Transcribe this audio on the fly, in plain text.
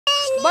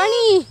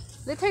Barney,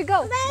 let her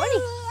go.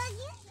 Barney.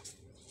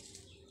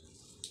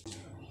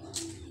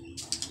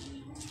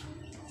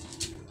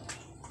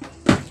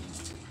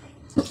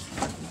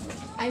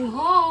 I'm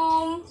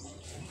home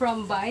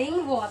from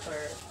buying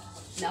water.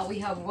 Now we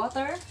have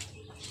water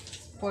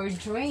for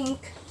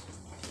drink.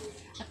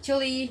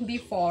 Actually,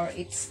 before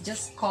it's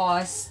just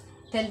cost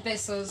 10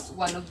 pesos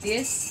one of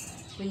this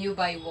when you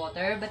buy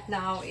water, but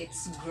now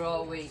it's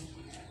growing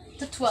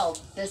to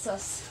 12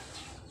 pesos.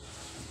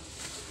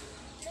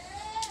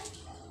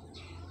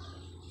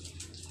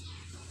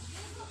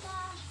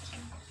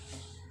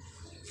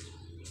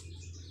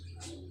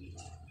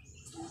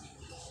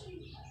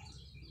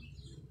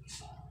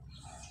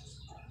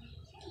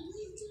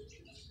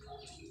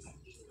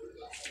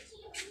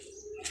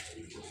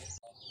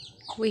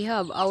 We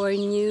have our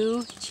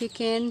new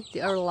chicken.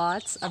 There are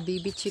lots of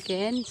baby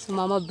chicken. So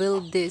Mama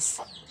build this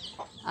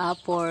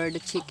for the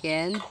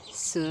chicken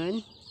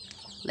soon.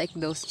 Like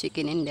those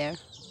chicken in there.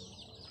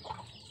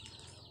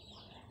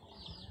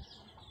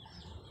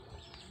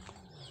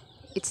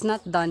 It's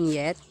not done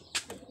yet.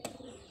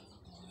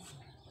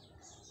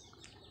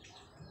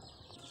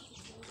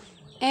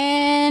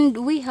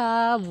 And we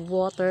have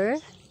water.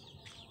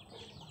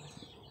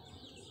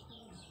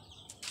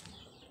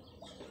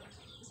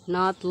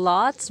 Not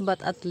lots,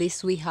 but at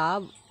least we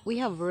have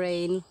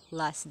rain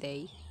last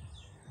day.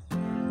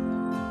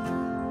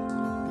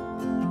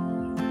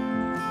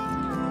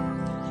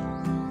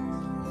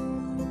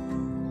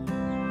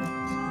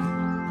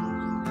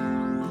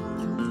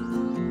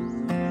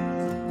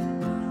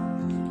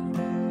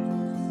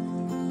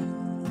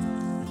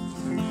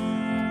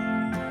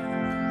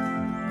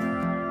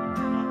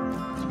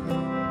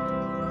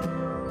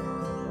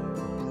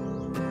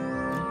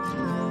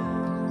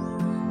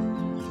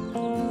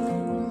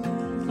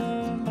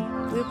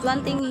 We're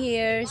planting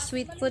here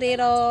sweet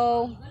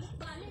potato.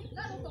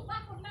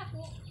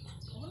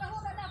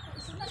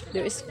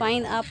 There is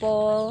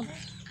pineapple.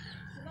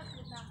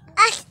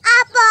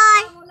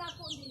 Apple.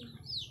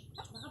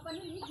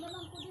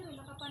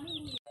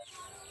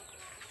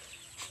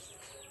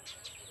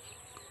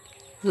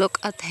 Look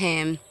at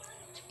him.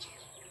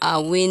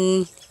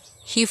 When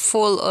he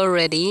full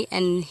already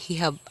and he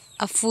have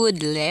a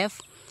food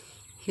left,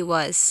 he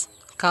was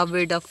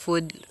cover the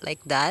food like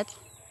that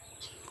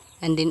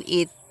and then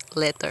eat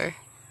later.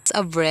 It's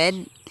a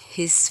bread,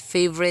 his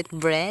favorite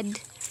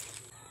bread.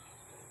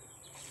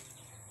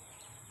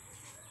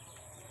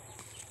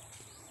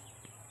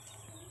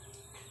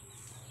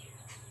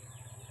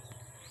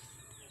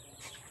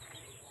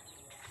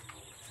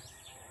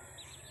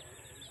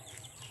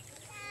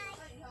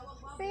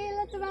 Say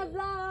hello to my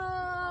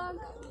vlog.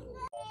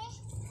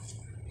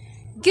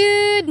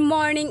 Good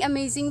morning,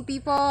 amazing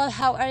people.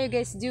 How are you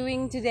guys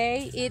doing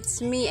today?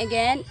 It's me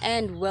again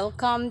and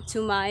welcome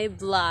to my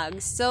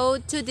vlog. So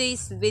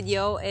today's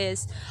video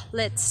is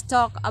let's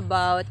talk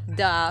about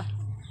the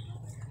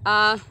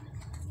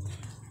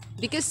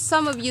because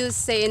some of you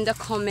say in the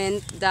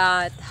comment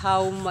that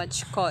how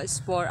much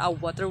cost for a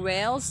water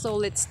well. So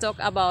let's talk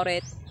about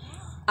it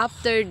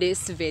after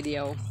this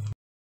video.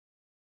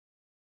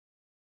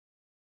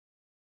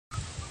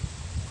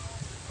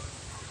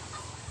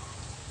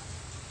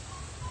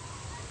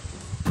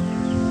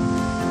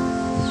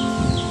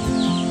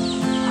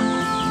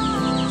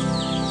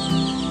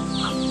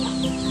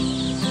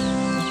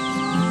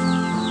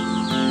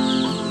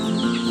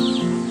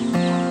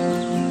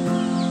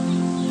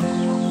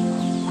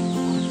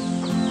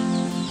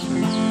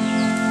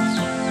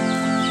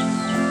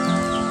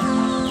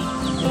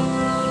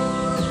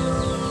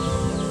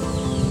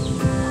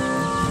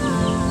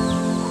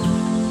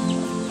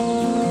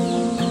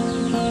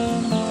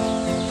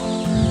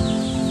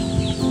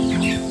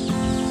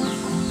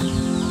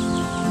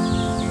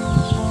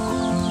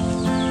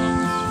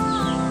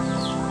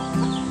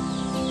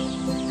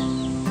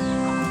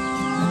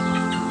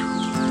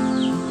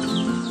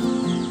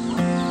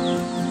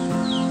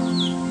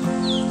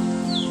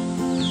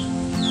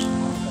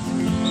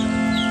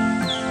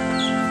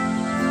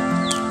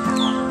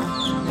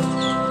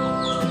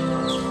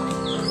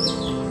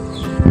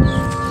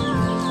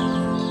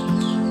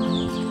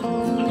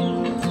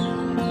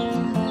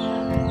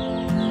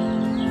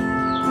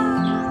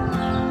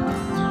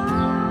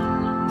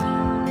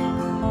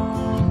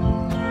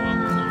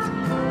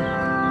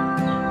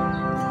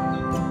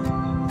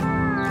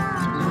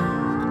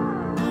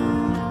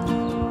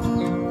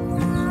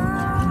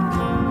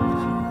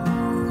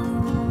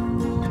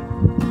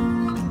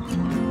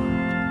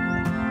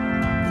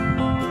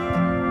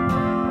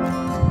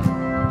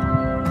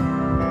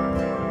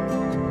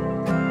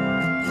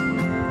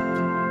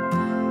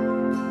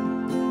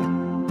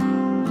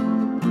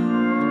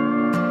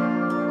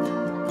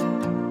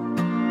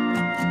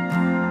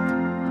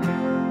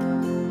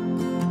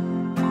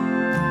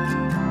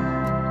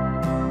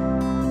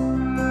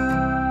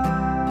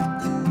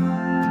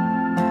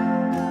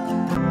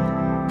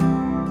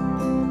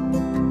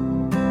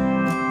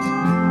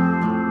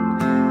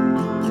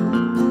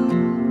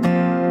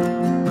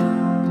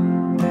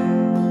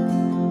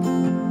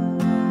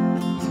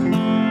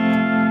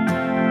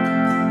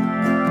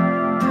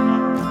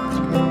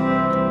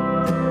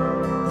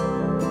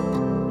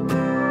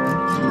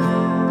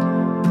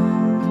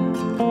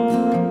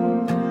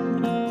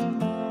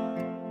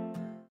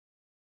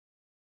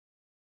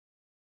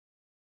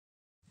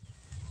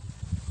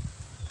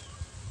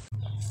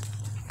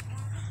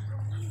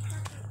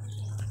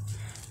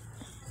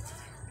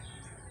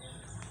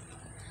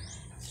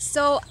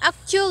 So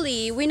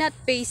actually, we not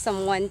pay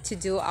someone to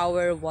do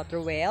our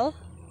water well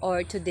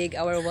or to dig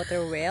our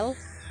water well.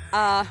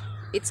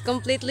 It's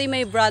completely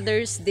my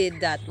brothers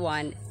did that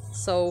one.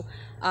 So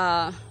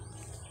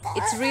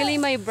it's really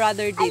my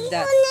brother did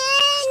that.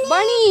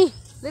 Barney,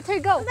 let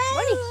her go.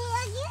 Barney.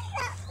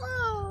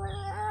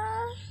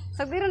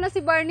 Sagbiro na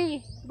si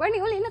Barney. Barney,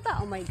 uli na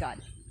ta. Oh my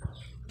God.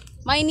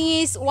 My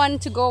niece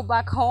want to go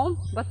back home,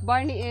 but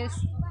Barney is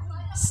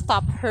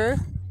stop her.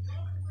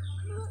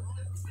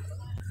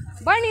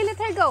 Barney, let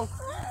her go.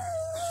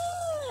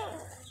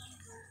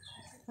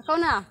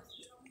 Ikaw na.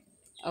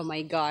 Oh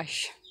my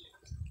gosh.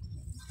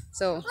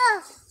 So,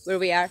 where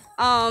we are?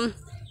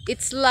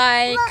 It's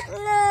like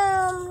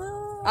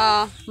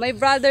my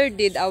brother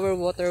did our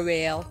water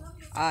well.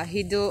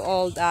 He do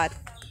all that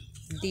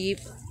deep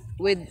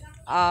with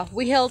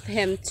we help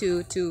him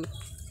to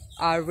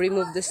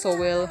remove the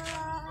soil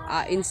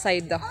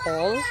inside the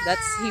hole.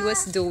 That's he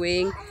was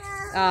doing.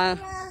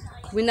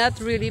 We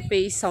not really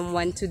pay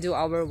someone to do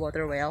our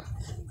water well,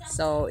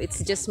 so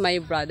it's just my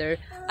brother.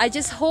 I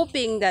just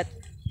hoping that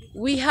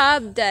we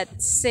have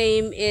that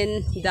same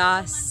in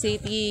the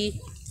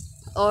city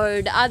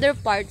or the other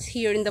parts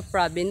here in the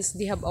province.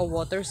 They have a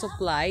water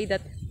supply that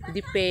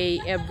they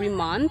pay every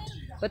month,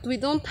 but we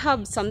don't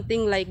have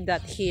something like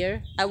that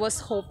here. I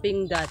was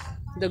hoping that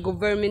the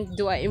government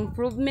do an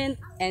improvement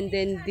and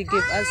then they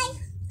give us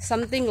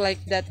something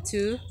like that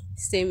too,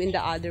 same in the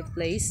other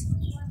place.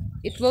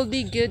 It will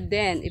be good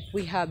then if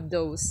we have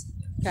those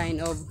kind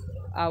of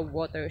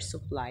water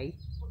supply.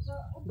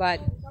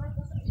 But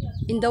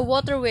in the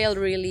water well,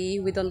 really,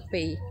 we don't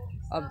pay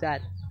of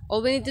that.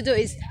 All we need to do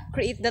is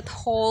create that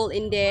hole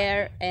in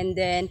there and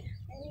then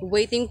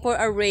waiting for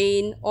a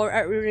rain or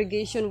a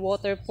irrigation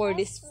water for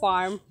this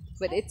farm.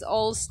 But it's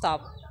all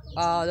stopped,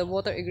 the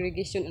water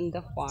irrigation in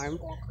the farm.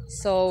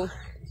 So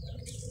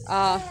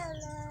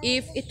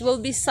if it will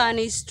be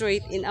sunny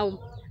straight in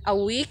a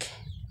week,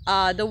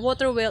 the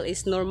water well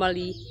is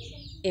normally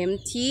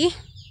empty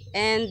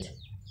and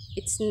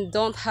it's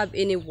don't have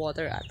any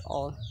water at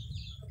all.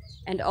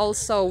 And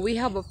also we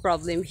have a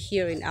problem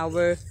here in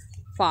our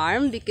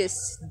farm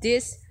because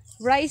this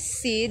rice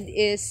seed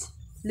is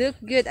look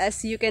good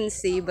as you can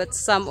see, but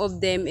some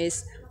of them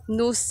is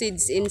no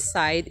seeds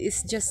inside,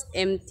 it's just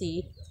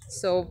empty.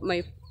 So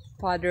my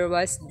father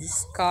was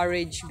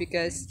discouraged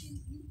because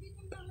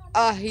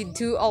he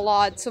do a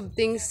lot of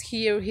things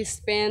here. He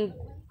spend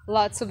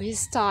lots of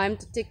his time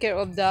to take care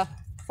of the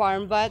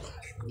farm. But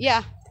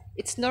yeah,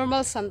 it's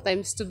normal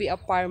sometimes to be a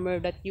farmer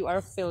that you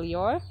are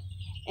failure.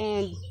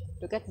 And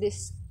look at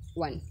this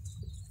one.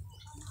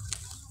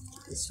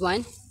 This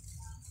one.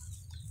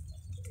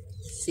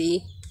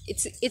 See,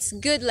 it's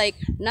good. Like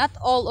not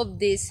all of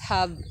these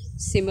have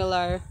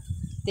similar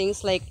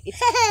things. Like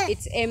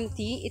it's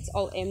empty. It's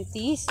all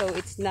empty. So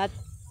it's not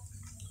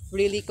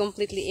really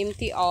completely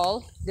empty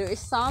all. There is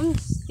some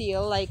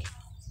still like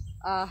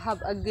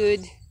have a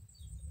good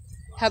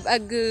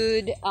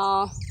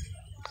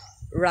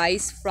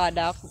rice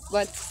product,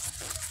 but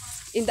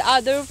in the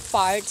other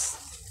parts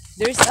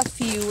there's a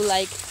few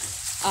like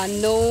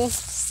no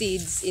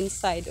seeds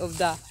inside of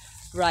the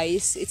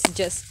rice. It's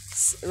just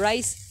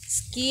rice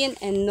skin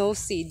and no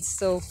seeds,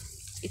 so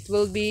it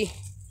will be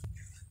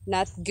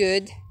not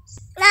good.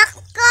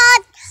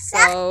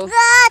 So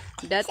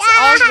that's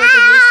all for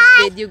today's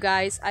video,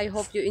 guys. I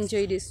hope you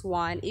enjoy this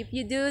one. If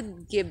you do,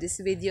 give this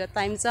video a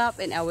thumbs up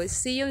and I will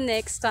see you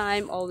next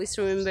time. Always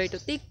remember to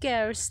take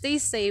care, stay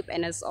safe,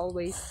 and as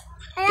always,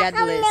 God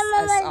bless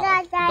us all.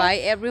 Bye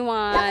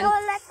everyone.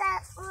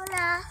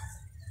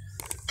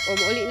 O,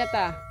 mauli na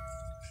ta.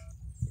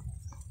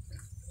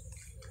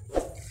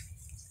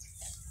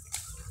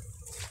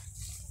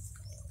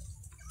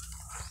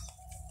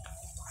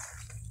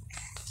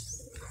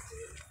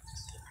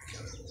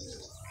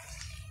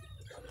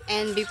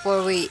 And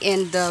before we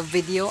end the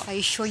video, I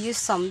show you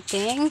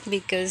something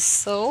because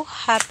so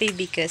happy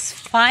because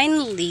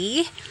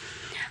finally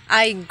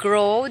I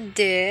grow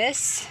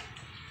this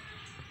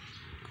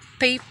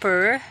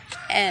paper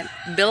and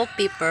bell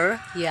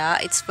pepper. Yeah,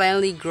 it's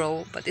finally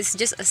grow, but it's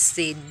just a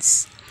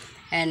seeds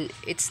and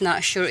it's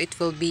not sure it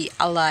will be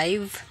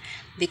alive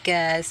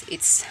because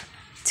it's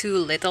too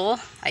little.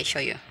 I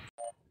show you.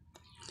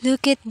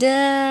 Look at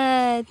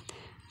that.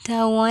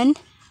 That one.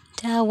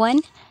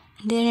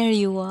 There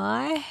you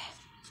are.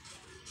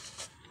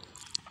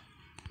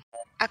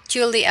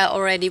 Actually, I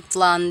already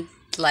planted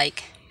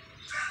like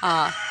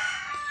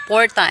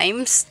 4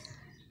 times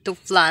to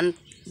plant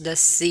the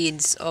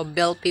seeds of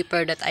bell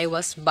pepper that I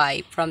was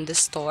buy from the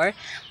store,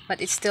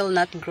 but it's still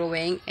not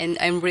growing, and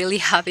I'm really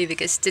happy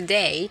because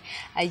today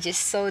I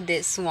just saw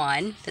this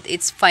one that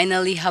it's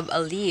finally have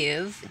a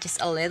leaf, just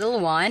a little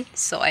one.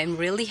 So I'm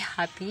really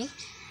happy.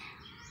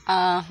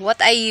 What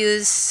I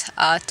use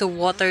to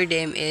water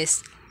them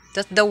is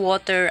the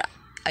water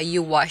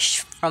you wash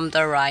from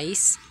the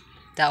rice.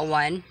 That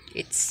one,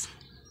 it's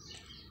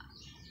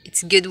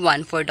good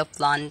one for the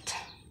plant.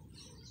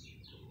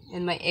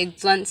 And my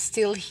eggplant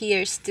still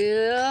here,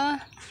 still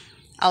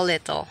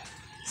little.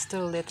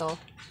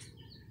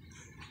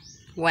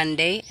 One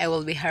day I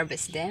will be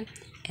harvest them.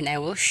 and I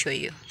will show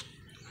you.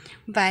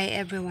 Bye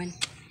everyone.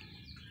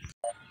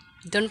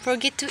 Don't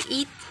forget to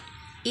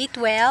eat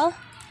well,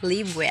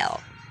 live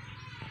well.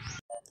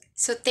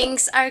 So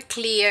things are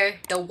clear.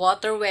 The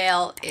water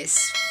well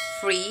is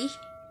free.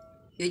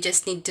 You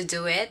just need to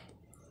do it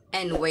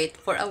and wait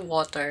for a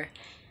water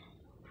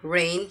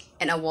rain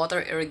and a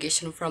water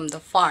irrigation from the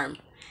farm.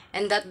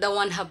 And that the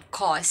one have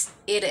cost,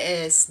 it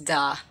is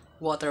the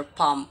water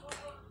pump.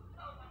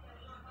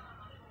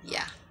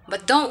 Yeah,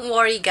 but don't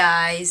worry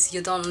guys,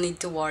 you don't need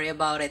to worry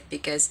about it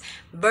because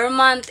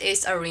Vermont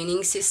is a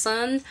raining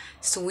season,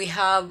 so we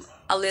have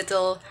a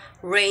little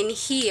rain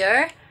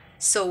here.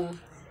 So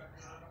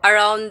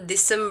around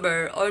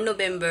December or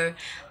November,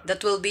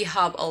 that will be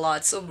have a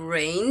lots of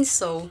rain,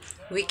 so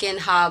we can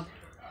have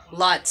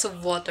lots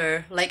of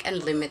water, like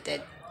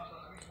unlimited.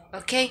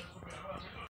 Okay,